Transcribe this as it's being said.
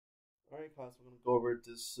Alright class, we're going to go over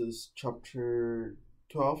this is chapter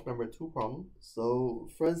 12, number 2 problem. So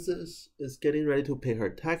Frances is getting ready to pay her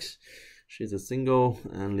tax. She's a single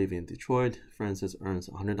and living in Detroit. Frances earns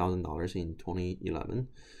 $100,000 in 2011.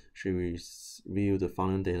 She reviewed the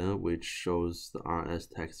following data, which shows the RS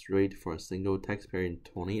tax rate for a single taxpayer in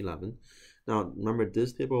 2011. Now remember,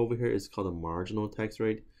 this table over here is called the marginal tax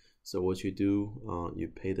rate. So what you do, you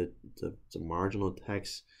pay the marginal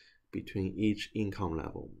tax between each income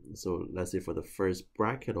level. So let's say for the first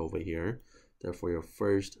bracket over here, therefore your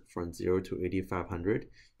first from 0 to 8,500,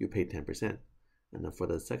 you pay 10%. And then for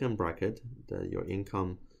the second bracket, your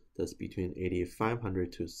income that's between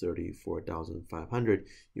 8,500 to 34,500,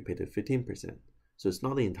 you pay the 15%. So it's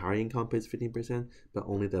not the entire income pays 15%, but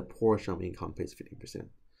only the portion of income pays 15%.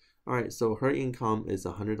 All right, so her income is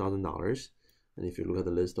 $100,000. And if you look at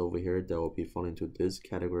the list over here, that will be falling into this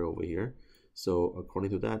category over here. So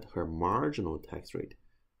according to that, her marginal tax rate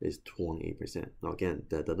is 28%. Now again,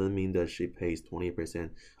 that doesn't mean that she pays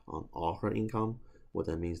 20% on all her income. What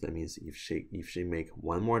that means if she make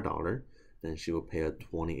one more dollar, then she will pay a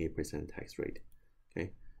 28% tax rate.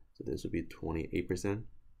 Okay, so this would be 28%.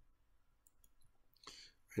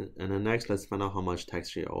 And then next, let's find out how much tax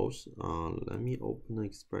she owes. Let me open the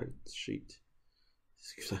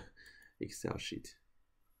Excel sheet.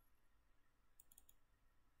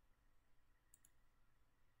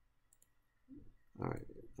 All right,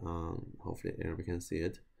 hopefully everybody can see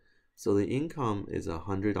it. So the income is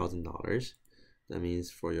 $100,000. That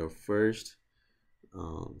means for your first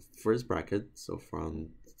bracket, so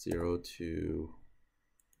from 0 to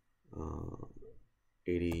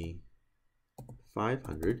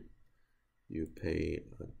 8,500, you pay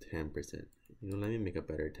 10%. Let me make a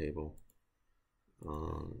better table.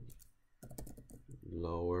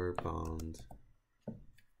 Lower bound,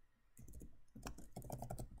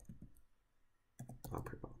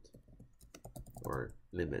 upper bound, or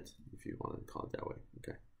limit, if you want to call it that way.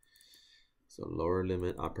 Okay, so lower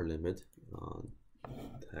limit, upper limit,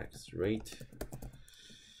 tax rate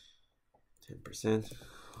 10%.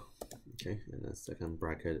 Okay, and the second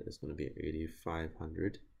bracket is going to be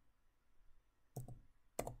 8,500,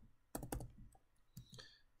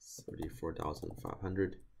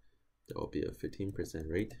 34,500. That will be a 15%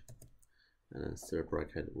 rate, and then third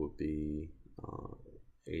bracket would be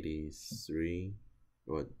 83,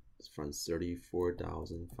 or from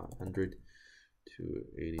 34,500 to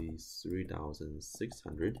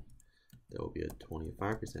 83,600. That will be a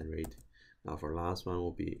 25% rate. Now for last one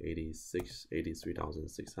will be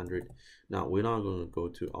 83,600. Now we're not going to go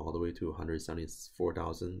to all the way to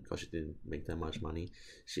 174,000 because she didn't make that much money.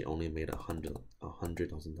 She only made $100,000. So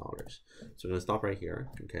we're going to stop right here,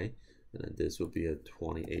 okay? And then this will be a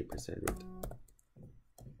 28% rate.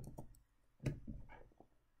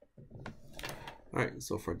 All right,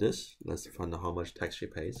 so for this, let's find out how much tax she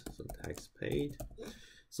pays. So tax paid.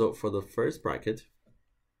 So for the first bracket,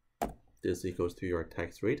 this equals to your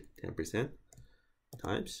tax rate, 10%,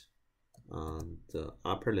 times the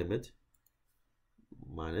upper limit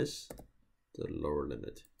minus the lower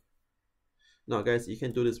limit. Now guys, you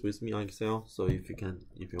can do this with me on Excel. So if you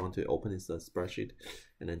want to open this spreadsheet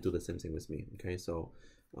and then do the same thing with me. Okay, so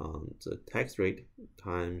the tax rate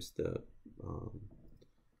times the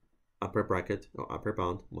upper bracket or upper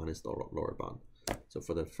bound minus the lower bound. So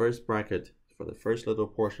for the first bracket, for the first little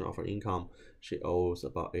portion of her income, she owes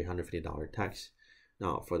about $850 tax.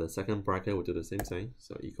 Now for the second bracket, we'll do the same thing.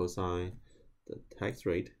 So equal sign the tax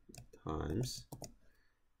rate times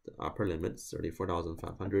the upper limit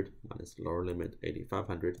 34,500 minus lower limit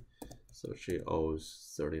 8,500. So she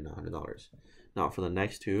owes $3,900. Now for the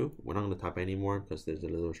next two, we're not going to type anymore because there's a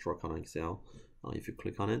little shortcut on Excel. If you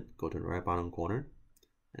click on it, go to the right bottom corner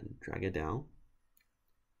and drag it down.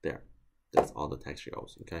 There, that's all the tax she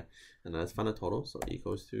owes. Okay, and let's find the total. So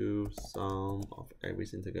equals to sum of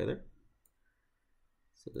everything together.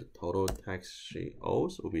 So the total tax she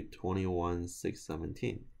owes will be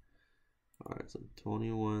 $21,617. All right, so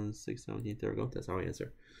 21,617. There we go. That's our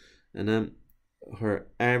answer. And then her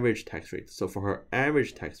average tax rate. So for her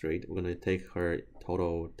average tax rate, we're going to take her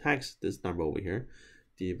total tax, this number over here,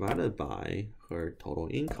 divided by her total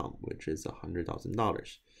income, which is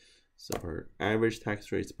 $100,000. So her average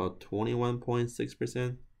tax rate is about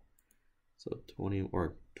 21.6%. So 20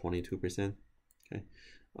 or 22%. Okay.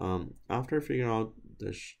 After figuring out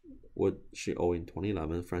what she owed in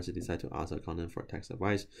 2011, Francis decided to ask accountant for tax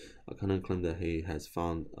advice. Accountant claimed that he has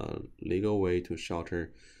found a legal way to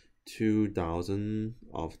shelter $2,000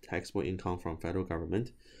 of taxable income from federal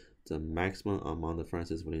government. The maximum amount that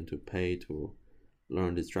Francis is willing to pay to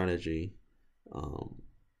learn this strategy.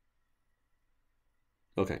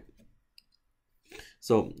 Okay.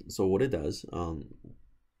 So what it does,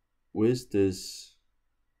 with this,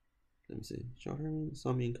 let me see, short-term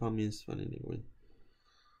sum income means funding with.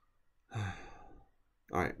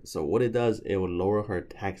 All right, so what it does, it will lower her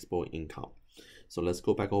taxable income. So let's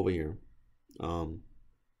go back over here.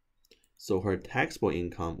 So her taxable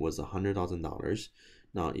income was $100,000.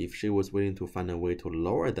 Now, if she was willing to find a way to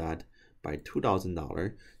lower that by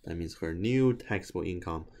 $2,000, that means her new taxable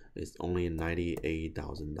income is only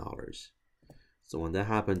 $98,000. So when that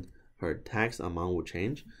happened, her tax amount will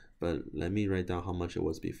change. But let me write down how much it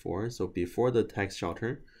was before. So before the tax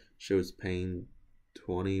shelter, she was paying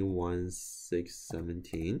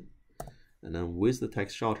 $21,617, and then with the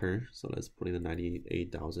tax shelter, so let's put in the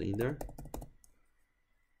 98,000 in there.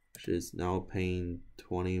 She's now paying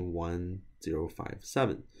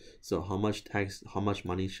 21,057. So how much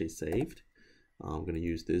money she saved? I'm gonna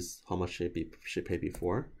use this, how much she paid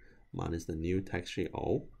before minus the new tax she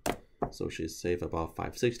owe. So she saved about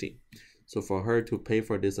 560. So for her to pay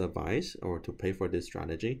for this advice or to pay for this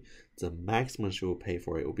strategy, the maximum she will pay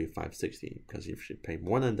for it will be 560. Because if she pay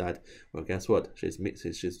more than that, well, guess what? She's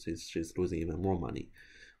losing even more money.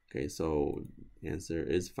 Okay, so the answer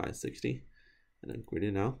is 560. And then grade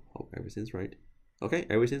it now. Hope everything's right. Okay,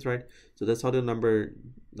 everything's right. So that's how the number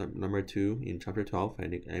 2 in chapter 12.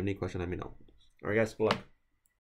 Any question, let me know. All right, guys, good luck.